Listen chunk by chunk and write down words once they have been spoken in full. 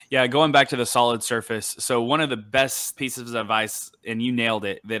Yeah, going back to the solid surface. So one of the best pieces of advice, and you nailed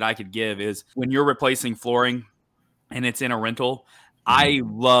it, that I could give is when you're replacing flooring and it's in a rental, Mhm. I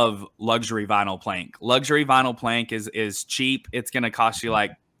love luxury vinyl plank. Luxury vinyl plank is cheap. It's going to cost you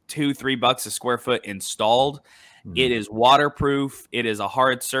like $2-3 a square foot installed. It Mhm. is waterproof. It is a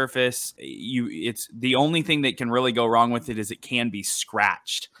hard surface. It's the only thing that can really go wrong with it is it can be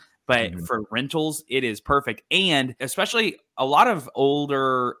scratched. But Mhm. for rentals, it is perfect. And especially a lot of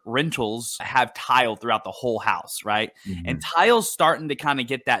older rentals have tile throughout the whole house, right? And Mhm. tile's starting to kind of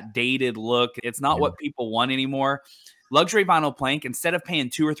get that dated look. It's not Yeah. what people want anymore. Luxury vinyl plank, instead of paying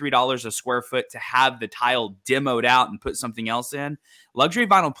 $2 or $3 a square foot to have the tile demoed out and put something else in, luxury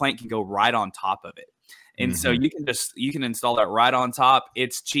vinyl plank can go right on top of it. And so Mhm. you can install that right on top.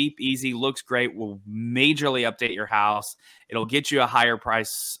 It's cheap, easy, looks great, will majorly update your house. It'll get you a higher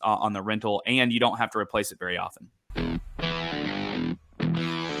price on the rental, and you don't have to replace it very often.